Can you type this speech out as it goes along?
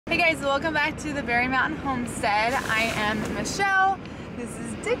Hey guys, welcome back to the Berry Mountain Homestead. I am Michelle. This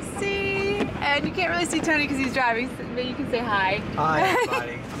is Dixie. And you can't really see Tony because he's driving, but you can say hi. Hi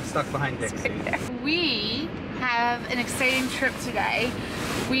everybody. I'm stuck behind Dixie. Right, we have an exciting trip today.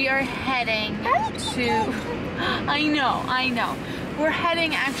 We are heading to... I know. We're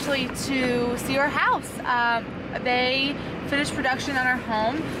heading actually to see our house. They finished production on our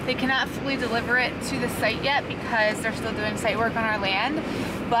home. They cannot fully deliver it to the site yet because they're still doing site work on our land,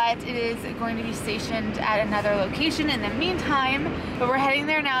 but it is going to be stationed at another location in the meantime. But we're heading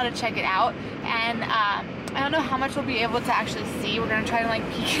there now to check it out, and I don't know how much we'll be able to actually see. We're gonna try to like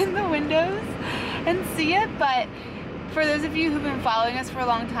peek in the windows and see it, but for those of you who've been following us for a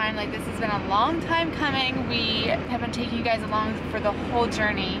long time, like this has been a long time coming. We have been taking you guys along for the whole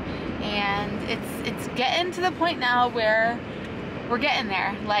journey, and it's getting to the point now where we're getting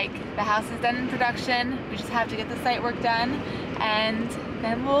there. Like, the house is done in production. We just have to get the site work done, and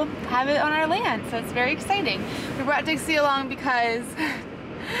then we'll have it on our land. So it's very exciting. We brought Dixie along because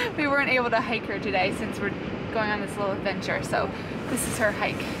we weren't able to hike her today since we're going on this little adventure. So this is her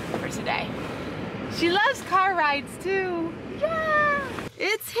hike for today. She loves car rides too. Yeah!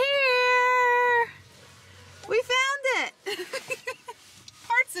 It's here! We found it!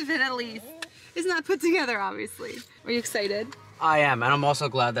 Parts of it at least. It's not put together, obviously. Are you excited? I am, and I'm also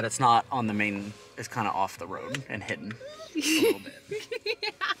glad that it's not on the main, it's kind of off the road and hidden a little bit.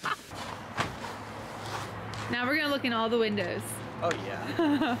 Yeah. Now we're gonna look in all the windows. Oh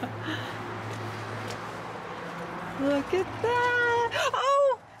yeah. Look at that!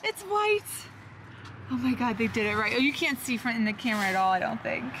 Oh! It's white! Oh my god, they did it right. Oh, you can't see in the camera at all, I don't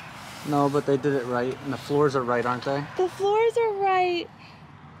think. No, but they did it right, and the floors are right, aren't they? The floors are right.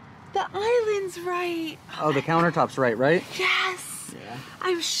 The island's right. Oh, the countertop's right? Yes! Yeah.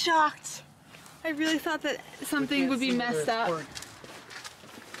 I'm shocked. I really thought that something would be messed up.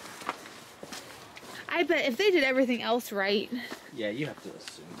 I bet if they did everything else right. Yeah, you have to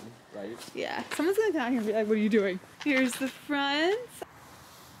assume, right? Yeah. Someone's gonna come out here and be like, what are you doing? Here's the front.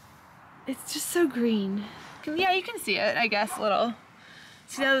 It's just so green. Yeah, you can see it, I guess, a little.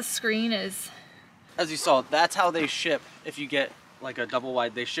 See how the screen is? As you saw, that's how they ship. If you get like a double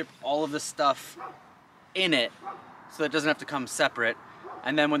wide, they ship all of the stuff in it so it doesn't have to come separate.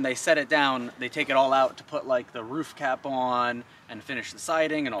 And then when they set it down, they take it all out to put like the roof cap on and finish the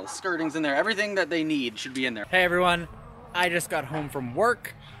siding and all the skirtings in there. Everything that they need should be in there. Hey everyone, I just got home from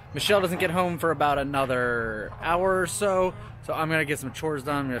work. Michelle doesn't get home for about another hour or so, so I'm gonna get some chores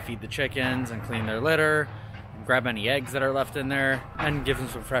done. I'm gonna feed the chickens and clean their litter, and grab any eggs that are left in there, and give them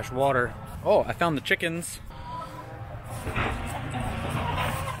some fresh water. Oh, I found the chickens.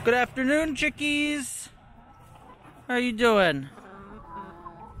 Good afternoon, chickies. How are you doing?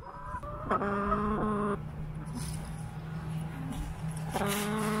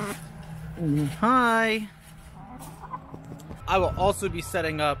 Hi. I will also be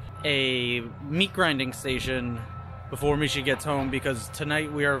setting up a meat grinding station before Misha gets home, because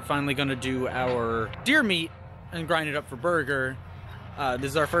tonight we are finally going to do our deer meat and grind it up for burger.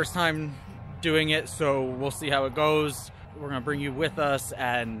 This is our first time doing it, so we'll see how it goes. We're going to bring you with us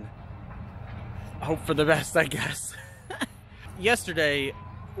and hope for the best, I guess. Yesterday,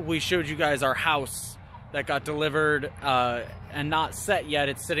 we showed you guys our house that got delivered and not set yet.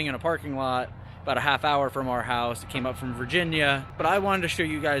 It's sitting in a parking lot about a half hour from our house. It came up from Virginia, but I wanted to show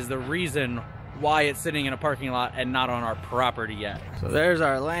you guys the reason why it's sitting in a parking lot and not on our property yet. So there's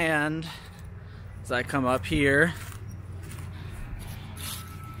our land as I come up here.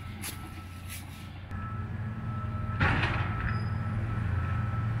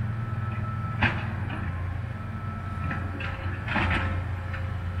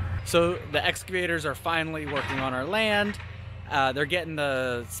 So the excavators are finally working on our land. They're getting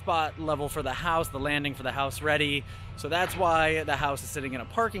the spot level for the house, the landing for the house ready. So that's why the house is sitting in a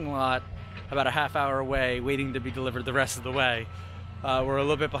parking lot about a half hour away, waiting to be delivered the rest of the way. We're a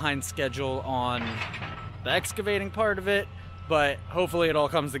little bit behind schedule on the excavating part of it, but hopefully it all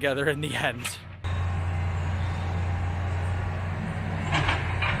comes together in the end.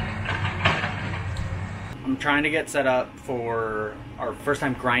 I'm trying to get set up for our first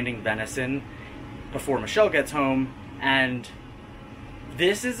time grinding venison before Michelle gets home, and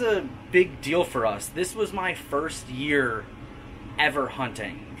this is a big deal for us. This was my first year ever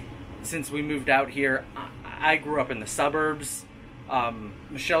hunting since we moved out here. I grew up in the suburbs.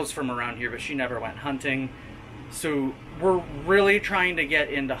 Michelle's from around here, but she never went hunting. So we're really trying to get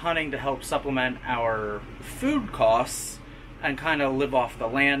into hunting to help supplement our food costs and kind of live off the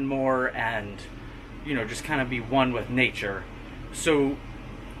land more and, you know, just kind of be one with nature. So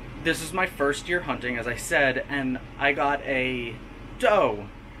this is my first year hunting, as I said, and I got a doe.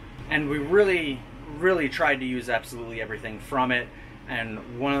 And we really tried to use absolutely everything from it.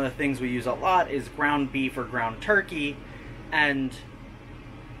 And one of the things we use a lot is ground beef or ground turkey. And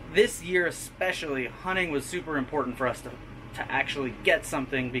this year especially, hunting was super important for us to actually get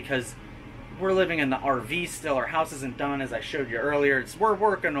something, because we're living in the RV still. Our house isn't done, as I showed you earlier. We're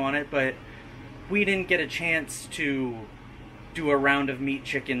working on it, but we didn't get a chance to do a round of meat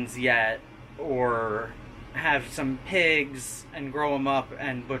chickens yet, or have some pigs and grow them up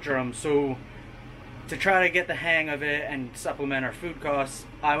and butcher them. So to try to get the hang of it and supplement our food costs,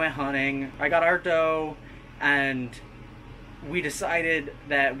 I went hunting. I got our doe, and we decided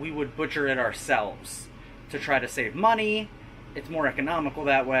that we would butcher it ourselves to try to save money. It's more economical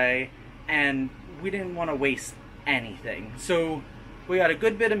that way, and we didn't want to waste anything. So we got a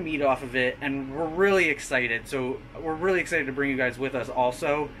good bit of meat off of it, and we're really excited. So we're really excited to bring you guys with us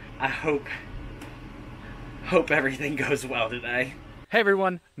also. I hope everything goes well today. Hey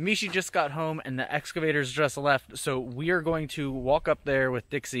everyone, Michi just got home and the excavators just left, so we are going to walk up there with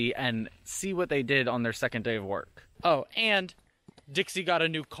Dixie and see what they did on their second day of work. Oh, and Dixie got a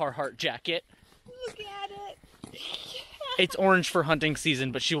new Carhartt jacket. Look at it. It's orange for hunting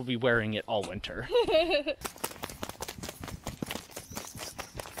season, but she will be wearing it all winter. Look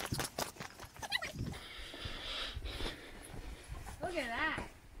at that.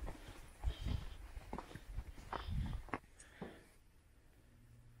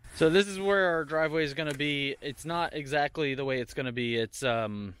 So this is where our driveway is going to be. It's not exactly the way it's going to be. It's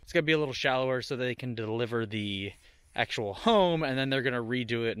going to be a little shallower so they can deliver the actual home, and then they're going to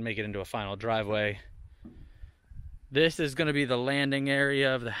redo it and make it into a final driveway. This is going to be the landing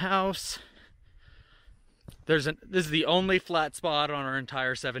area of the house. This is the only flat spot on our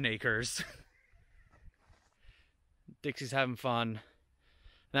entire 7 acres. Dixie's having fun.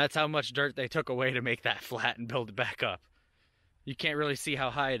 That's how much dirt they took away to make that flat and build it back up. You can't really see how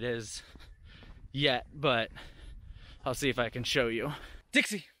high it is yet, but I'll see if I can show you.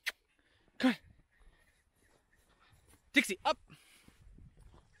 Dixie, come on. Dixie, up.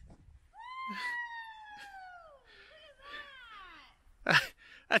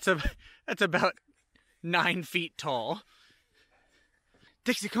 That's about 9 feet tall.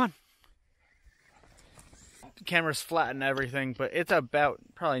 Dixie, come on. The camera's flat and everything, but it's about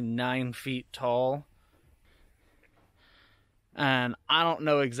probably 9 feet tall. And I don't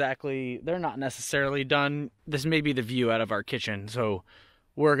know exactly, they're not necessarily done. This may be the view out of our kitchen, so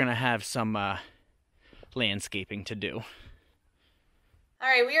we're gonna have some landscaping to do. All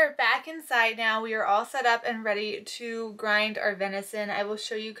right, we are back inside now. We are all set up and ready to grind our venison. I will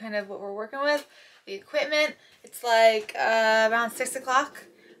show you kind of what we're working with, the equipment. It's like around 6 o'clock,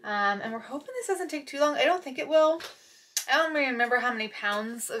 and we're hoping this doesn't take too long. I don't think it will. I don't really remember how many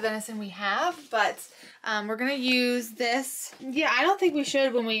pounds of venison we have, but we're going to use this. Yeah, I don't think we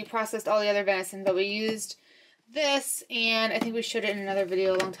should when we processed all the other venison, but we used this, and I think we showed it in another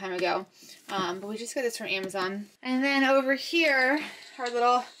video a long time ago. But we just got this from Amazon. And then over here,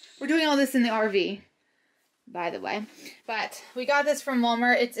 we're doing all this in the RV, by the way. But we got this from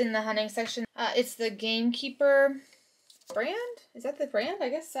Walmart. It's in the hunting section. It's the Gamekeeper brand. Is that the brand? I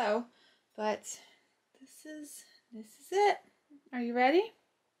guess so. But this is it. Are you ready?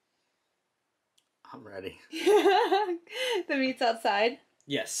 I'm ready. The meat's outside.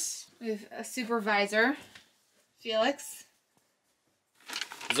 Yes. We have a supervisor, Felix.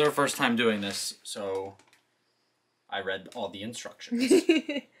 This is our first time doing this, so I read all the instructions.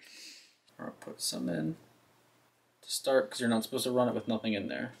 I'll put some in to start, because you're not supposed to run it with nothing in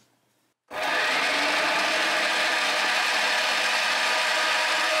there.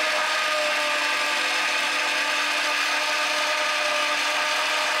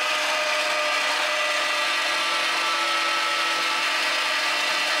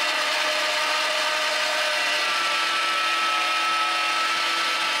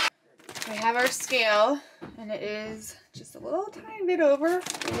 We have our scale, and it is just a little tiny bit over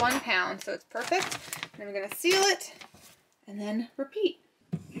 1 pound, so it's perfect. And then we're going to seal it, and then repeat.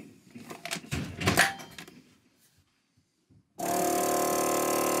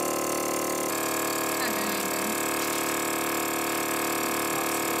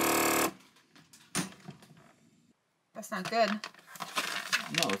 That's not good.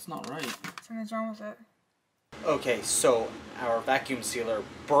 No, it's not right. Something's wrong with it. Okay, so our vacuum sealer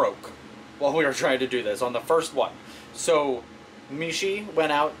broke while we were trying to do this on the first one. So Michi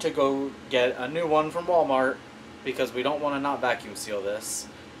went out to go get a new one from Walmart because we don't want to not vacuum seal this.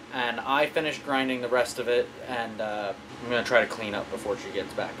 And I finished grinding the rest of it, and I'm going to try to clean up before she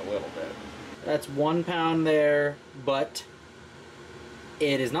gets back a little bit. That's 1 pound there, but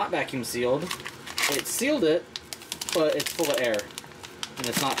it is not vacuum sealed. It sealed it, but it's full of air. and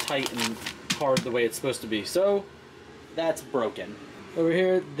it's not tight and hard the way it's supposed to be. So that's broken. Over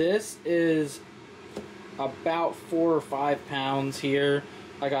here, this is about 4 or 5 pounds here.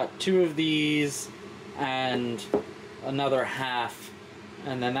 I got 2 of these and another half,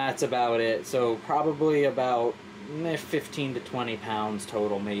 and then that's about it. So probably about 15 to 20 pounds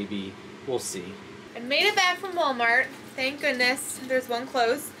total, maybe. We'll see. I made it back from Walmart. Thank goodness. There's one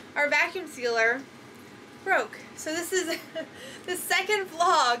close. Our vacuum sealer broke. So this is the second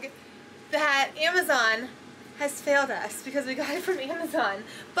vlog that Amazon has failed us because we got it from Amazon.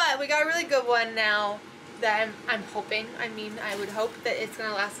 But we got a really good one now that I'm hoping, I would hope that it's going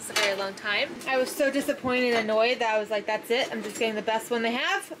to last us a very long time. I was so disappointed and annoyed that I was like, that's it, I'm just getting the best one they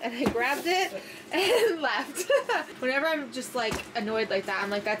have, and I grabbed it and left. Whenever I'm just like annoyed like that,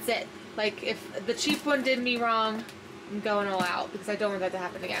 I'm like, that's it. Like, if the cheap one did me wrong, I'm going all out because I don't want that to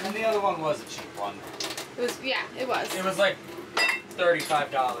happen again. And the other one was a cheap one. It was, yeah, it was. It was like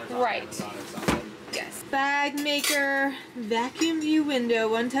 $35 on right. Amazon or something. Yes. Bag maker, vacuum view window,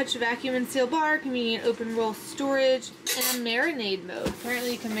 one-touch vacuum and seal bar, convenient open roll storage, and a marinade mode.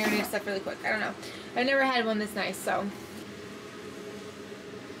 Apparently you can marinate stuff really quick. I don't know. I've never had one this nice, so.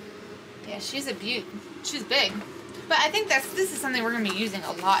 Yeah, she's a beaut. She's big. But I think this is something we're going to be using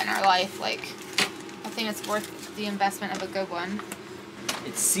a lot in our life. Like, I think it's worth the investment of a good one.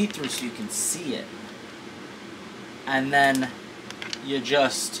 It's see-through so you can see it. And then you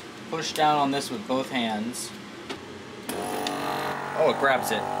just push down on this with both hands. Oh, it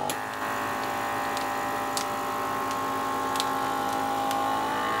grabs it.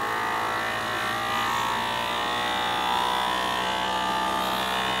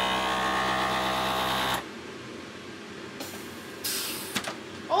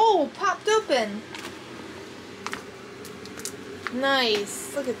 Oh, popped open.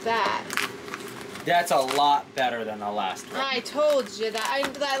 Nice. Look at that. That's a lot better than the last one. I told you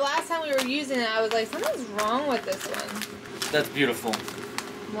that. That last time we were using it, I was like, something's wrong with this one. That's beautiful.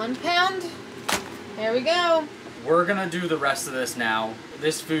 1 pound. There we go. We're gonna do the rest of this now.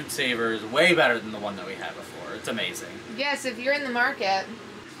 This food saver is way better than the one that we had before. It's amazing. Yes, if you're in the market.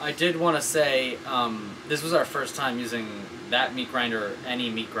 I did want to say, this was our first time using that meat grinder, or any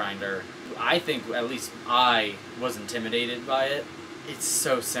meat grinder. I think, at least I was intimidated by it. It's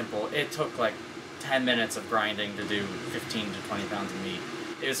so simple. It took like 10 minutes of grinding to do 15 to 20 pounds of meat.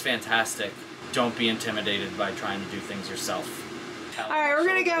 It was fantastic. Don't be intimidated by trying to do things yourself. Alright, we're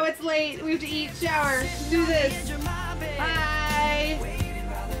gonna go. It's late. We have to eat, shower, do this. Bye.